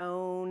my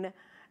own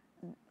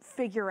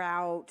figure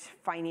out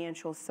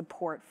financial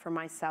support for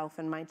myself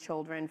and my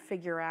children,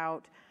 figure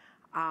out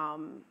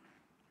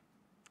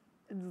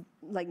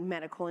like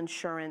medical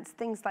insurance,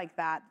 things like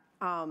that.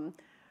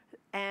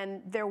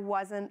 And there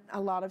wasn't a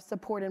lot of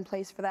support in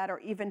place for that, or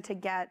even to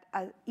get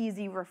an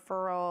easy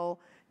referral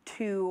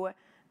to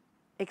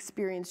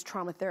experienced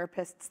trauma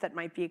therapists that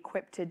might be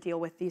equipped to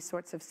deal with these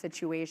sorts of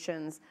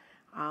situations.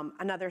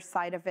 Another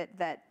side of it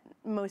that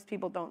most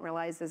people don't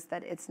realize is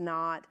that it's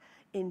not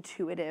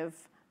intuitive,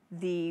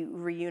 the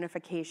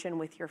reunification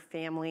with your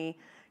family,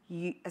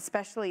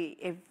 especially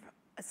if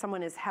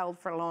someone is held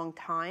for a long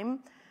time,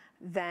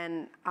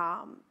 then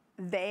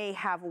they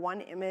have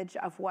one image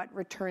of what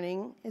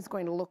returning is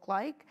going to look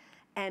like,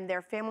 and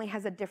their family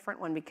has a different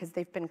one because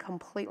they've been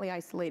completely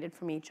isolated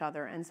from each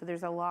other. And so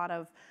there's a lot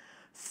of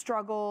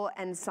struggle,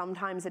 and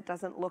sometimes it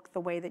doesn't look the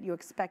way that you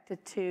expect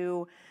it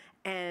to.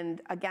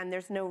 And again,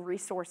 there's no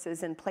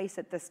resources in place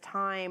at this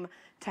time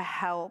to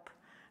help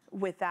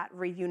with that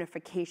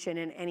reunification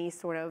in any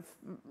sort of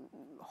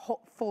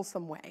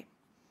fulsome way.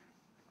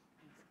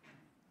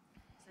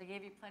 So I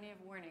gave you plenty of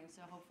warning,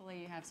 so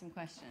hopefully you have some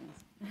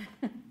questions.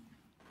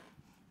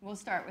 We'll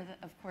start with,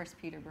 of course,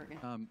 Peter Bergen.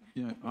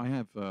 I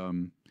have.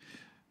 I'm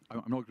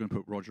not going to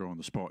put Roger on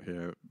the spot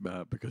here,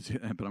 but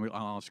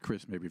I'll ask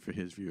Chris maybe for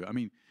his view. I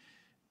mean,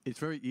 it's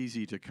very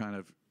easy to kind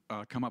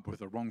of come up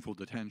with a wrongful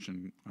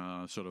detention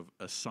sort of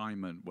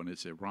assignment when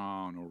it's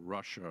Iran or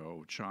Russia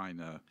or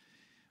China.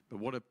 But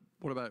what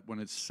about when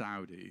it's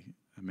Saudi?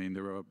 I mean,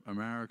 there are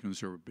Americans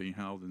who are being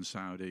held in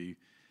Saudi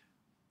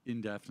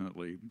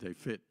indefinitely. They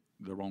fit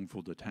the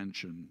wrongful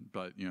detention,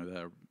 but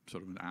they're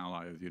sort of an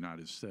ally of the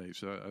United States.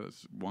 So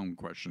that's one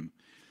question.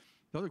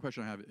 The other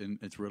question I have, and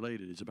it's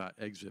related, is about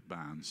exit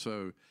bans.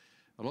 So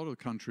a lot of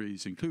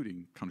countries,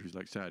 including countries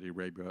like Saudi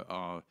Arabia,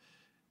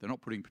 they're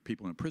not putting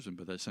people in prison,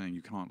 but they're saying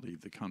you can't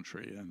leave the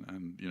country,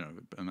 and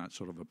that's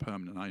sort of a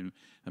permanent.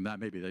 And that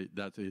maybe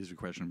that is a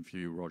question for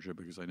you, Roger,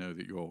 because I know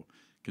that you're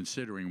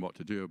considering what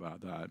to do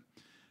about that.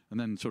 And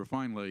then sort of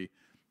finally,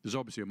 there's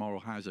obviously a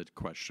moral hazard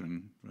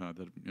question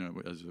that,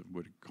 as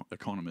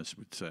economists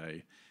would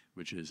say,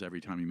 which is every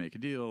time you make a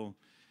deal,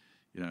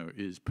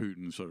 is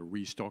Putin sort of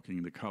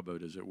restocking the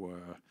cupboard, as it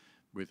were,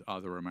 with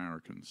other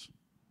Americans?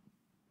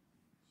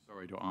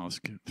 Sorry to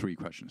ask 3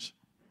 questions.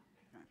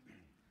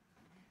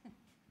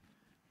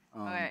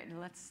 All right,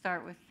 let's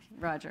start with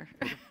Roger.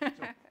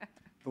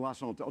 The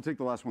last one, I'll take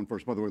the last one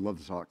first. By the way, love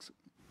the socks.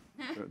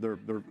 They're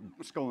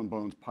skull and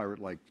bones,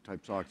 pirate-like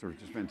type socks. They're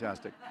just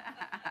fantastic.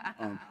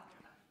 It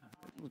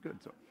was good.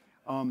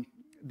 So,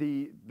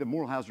 the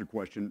moral hazard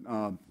question,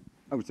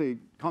 I would say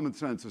common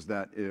sense is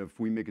that if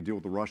we make a deal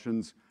with the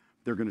Russians,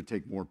 they're going to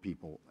take more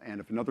people. And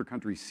if another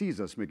country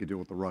sees us make a deal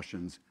with the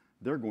Russians,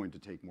 they're going to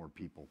take more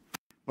people.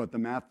 But the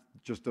math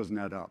just doesn't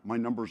add up. My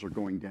numbers are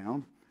going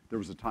down. There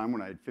was a time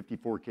when I had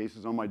 54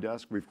 cases on my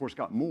desk. We, of course,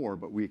 got more,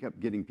 but we kept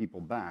getting people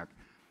back.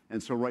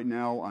 And so right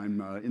now, I'm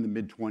in the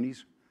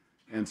mid-20s.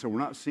 And so we're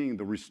not seeing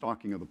the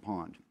restocking of the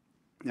pond.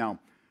 Now,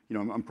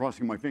 I'm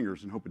crossing my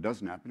fingers and hope it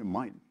doesn't happen. It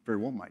might, very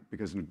well might,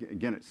 because,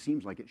 again, it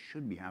seems like it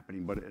should be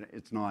happening, but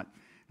it's not.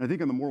 And I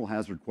think on the moral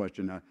hazard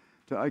question,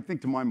 I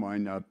think to my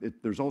mind,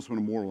 there's also a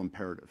moral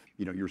imperative.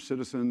 Your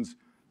citizens,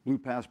 blue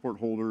passport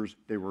holders,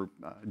 they were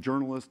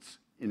journalists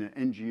in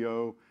an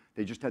NGO.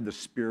 They just had the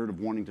spirit of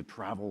wanting to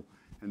travel,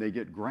 and they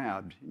get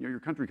grabbed. Your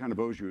country kind of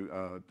owes you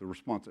the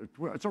response.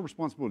 It's our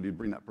responsibility to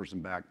bring that person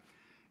back.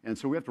 And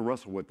so we have to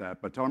wrestle with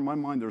that. But to my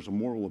mind, there's a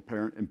moral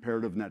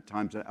imperative, and at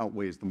times that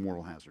outweighs the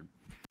moral hazard.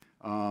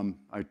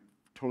 I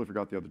totally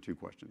forgot the other 2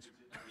 questions.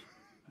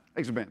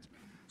 Exit bans.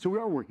 So we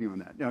are working on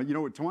that. Now,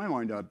 to my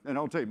mind, and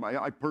I'll tell you,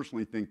 I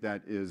personally think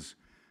that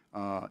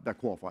that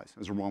qualifies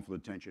as a wrongful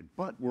detention.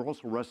 But we're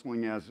also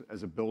wrestling as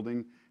a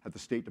building at the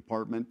State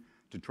Department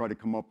to try to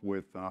come up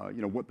with,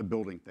 what the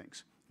building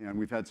thinks. And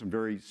we've had some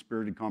very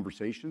spirited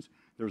conversations.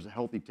 There's a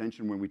healthy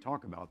tension when we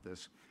talk about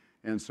this.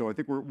 And so I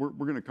think we're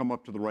going to come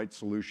up to the right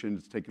solution.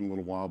 It's taken a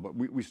little while, but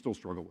we still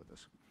struggle with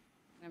this.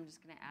 I'm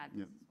just going to add,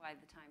 this is why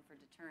the time for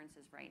deterrence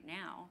is right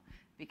now,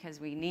 because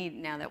we need,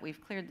 now that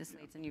we've cleared the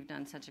slates and you've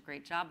done such a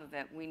great job of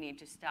it, we need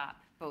to stop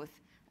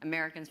both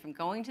Americans from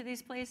going to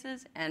these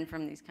places and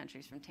from these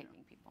countries from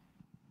taking people.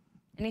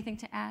 Anything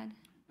to add?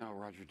 No,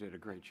 Roger did a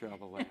great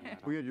job of laying that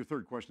out. We had your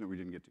 3rd question that we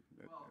didn't get to.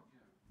 Well,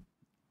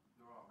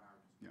 there are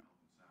Americans Yeah. held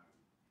in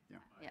Saudi. Yeah.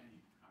 Yeah. Any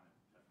kind of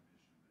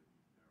definition that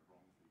they're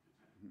wrongfully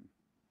detained.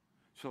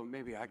 So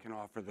maybe I can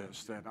offer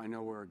this, that I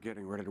know we're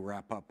getting ready to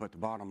wrap up, but the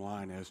bottom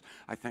line is,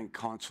 I think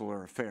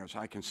consular affairs,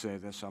 I can say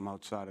this, I'm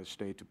outside of the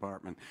State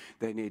Department,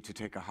 they need to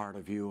take a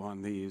harder view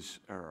on these,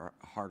 or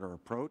a harder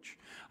approach.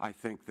 I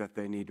think that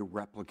they need to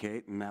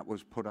replicate, and that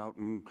was put out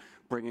in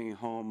bringing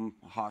home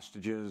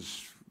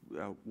hostages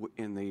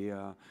in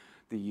the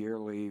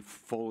yearly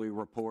Foley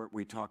report.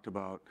 We talked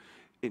about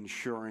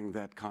ensuring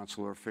that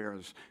consular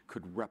affairs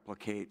could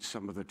replicate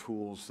some of the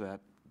tools that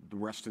the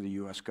rest of the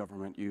U.S.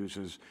 government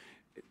uses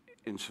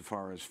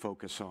insofar as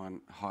focus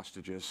on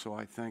hostages. So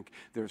I think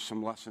there's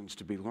some lessons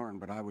to be learned,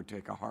 but I would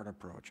take a hard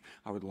approach.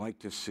 I would like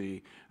to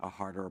see a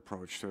harder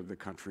approach to the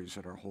countries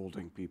that are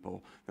holding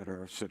people that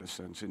are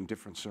citizens in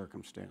different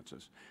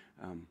circumstances.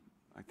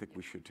 I think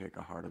we should take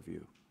a harder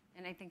view.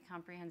 And I think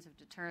comprehensive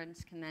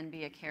deterrence can then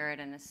be a carrot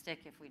and a stick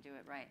if we do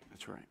it right.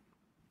 That's right.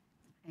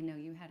 I know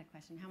you had a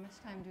question. How much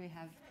time do we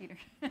have, Peter?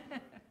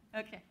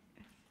 Okay.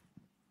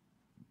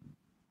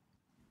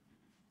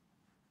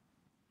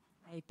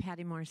 Hi,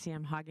 Patty Morrissey.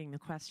 I'm hogging the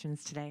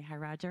questions today. Hi,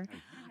 Roger.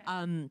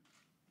 I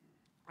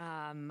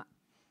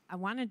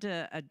wanted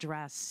to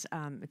address,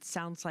 it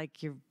sounds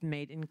like you've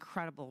made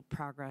incredible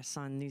progress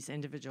on these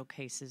individual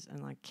cases,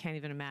 and I can't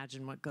even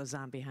imagine what goes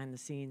on behind the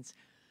scenes.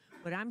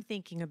 What I'm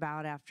thinking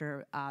about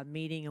after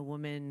meeting a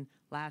woman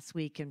last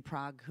week in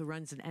Prague who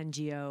runs an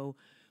NGO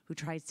who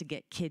tries to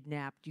get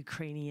kidnapped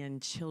Ukrainian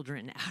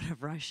children out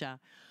of Russia,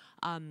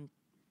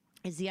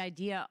 is the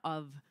idea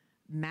of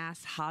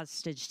mass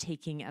hostage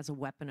taking as a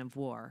weapon of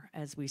war,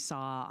 as we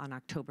saw on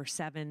October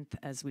 7th,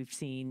 as we've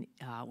seen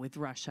with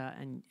Russia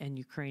and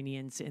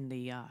Ukrainians in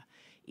the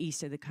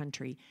east of the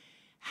country.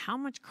 How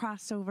much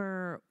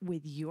crossover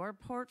with your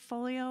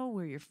portfolio,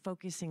 where you're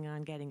focusing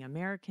on getting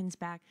Americans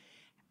back,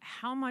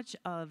 how much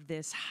of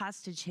this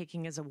hostage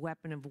taking as a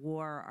weapon of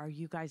war are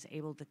you guys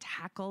able to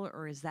tackle,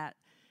 or is that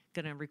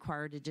going to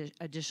require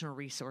additional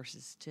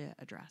resources to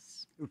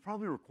address? It would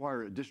probably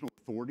require additional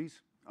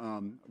authorities.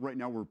 Right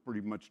now, we're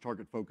pretty much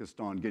target focused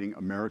on getting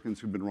Americans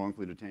who've been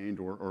wrongfully detained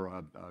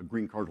or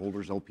green card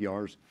holders,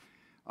 LPRs.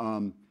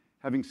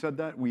 Having said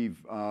that,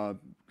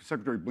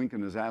 Secretary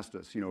Blinken has asked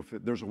us,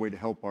 if there's a way to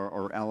help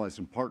our allies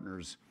and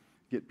partners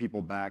get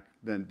people back,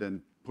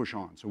 then push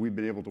on. So we've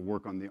been able to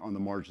work on the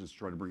margins to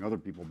try to bring other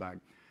people back.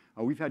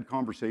 We've had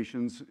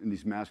conversations in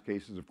these mass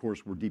cases. Of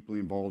course, we're deeply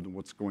involved in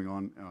what's going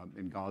on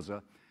in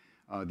Gaza.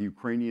 The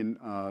Ukrainian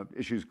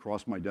issues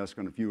crossed my desk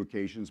on a few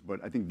occasions, but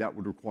I think that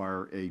would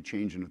require a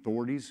change in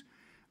authorities.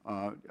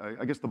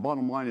 I guess the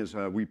bottom line is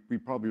we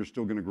probably are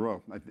still going to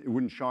grow. It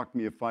wouldn't shock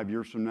me if 5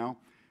 years from now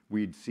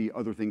we'd see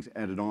other things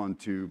added on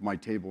to my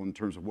table in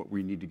terms of what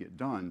we need to get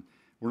done.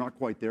 We're not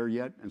quite there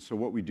yet, and so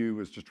what we do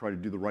is just try to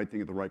do the right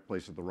thing at the right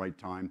place at the right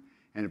time.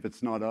 And if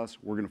it's not us,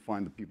 we're going to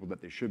find the people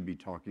that they should be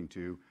talking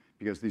to,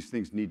 because these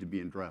things need to be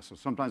addressed. So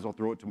sometimes I'll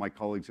throw it to my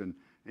colleagues in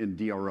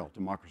DRL,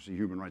 Democracy,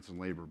 Human Rights, and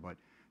Labor, but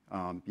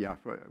yeah,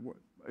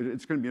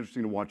 it's going to be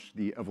interesting to watch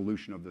the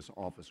evolution of this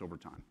office over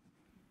time.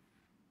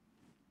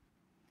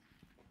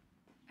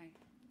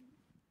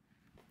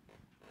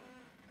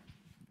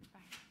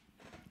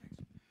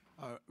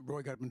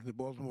 Roy Gutman from the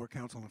Baltimore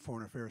Council on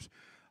Foreign Affairs.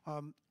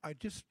 I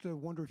just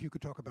wonder if you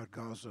could talk about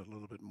Gaza a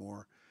little bit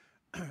more.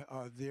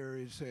 There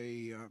is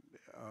a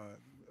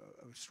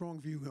strong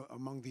view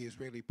among the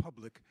Israeli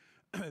public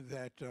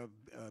that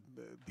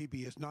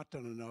Bibi has not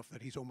done enough,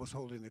 that he's almost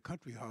holding the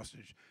country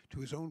hostage to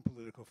his own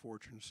political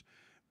fortunes.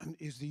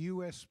 Is the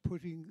U.S.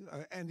 putting,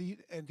 and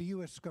the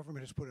U.S.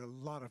 government has put a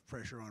lot of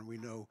pressure on, we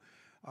know,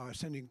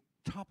 sending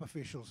top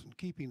officials and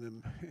keeping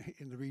them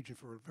in the region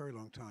for a very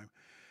long time.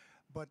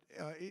 But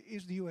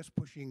is the U.S.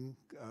 pushing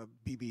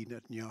Bibi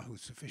Netanyahu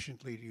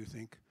sufficiently, do you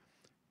think?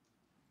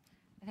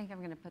 I think I'm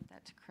going to put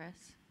that to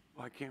Chris.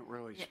 Well, I can't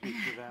really speak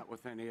to that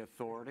with any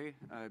authority.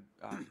 I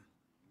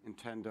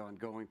intend on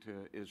going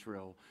to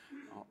Israel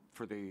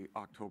for the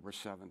October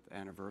 7th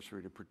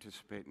anniversary to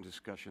participate in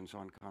discussions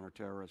on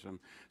counterterrorism,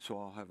 so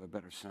I'll have a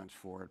better sense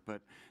for it.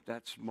 But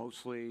that's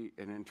mostly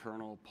an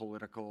internal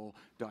political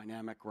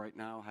dynamic right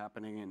now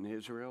happening in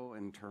Israel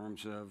in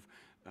terms of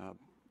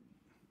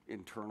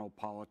internal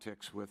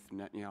politics with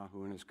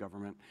Netanyahu and his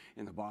government.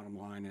 And the bottom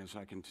line is,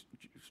 I can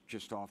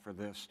just offer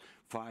this: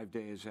 5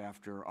 days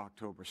after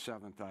October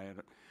 7th,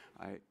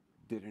 I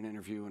did an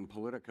interview in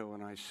Politico,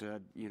 and I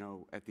said,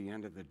 at the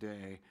end of the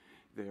day,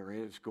 there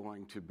is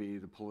going to be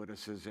the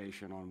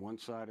politicization on one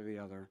side or the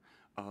other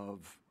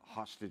of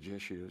hostage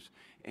issues.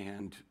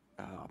 And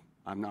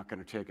I'm not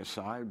going to take a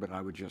side, but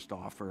I would just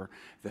offer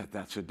that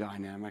that's a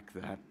dynamic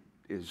that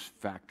is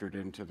factored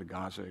into the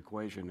Gaza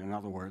equation. In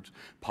other words,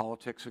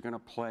 politics are going to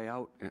play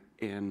out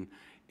in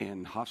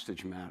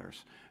hostage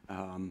matters.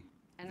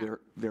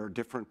 There are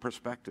different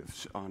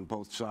perspectives on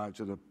both sides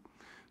of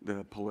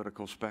the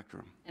political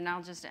spectrum. And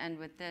I'll just end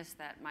with this,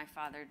 that my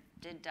father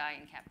did die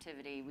in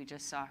captivity. We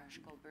just saw Hersh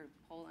Goldberg,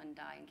 Poland,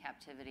 die in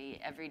captivity.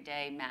 Every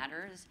day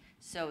matters,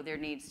 so there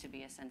needs to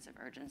be a sense of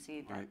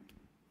urgency that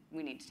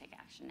we need to take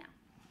action now.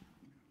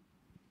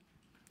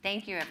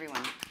 Thank you,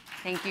 everyone.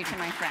 Thank you to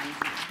my friends.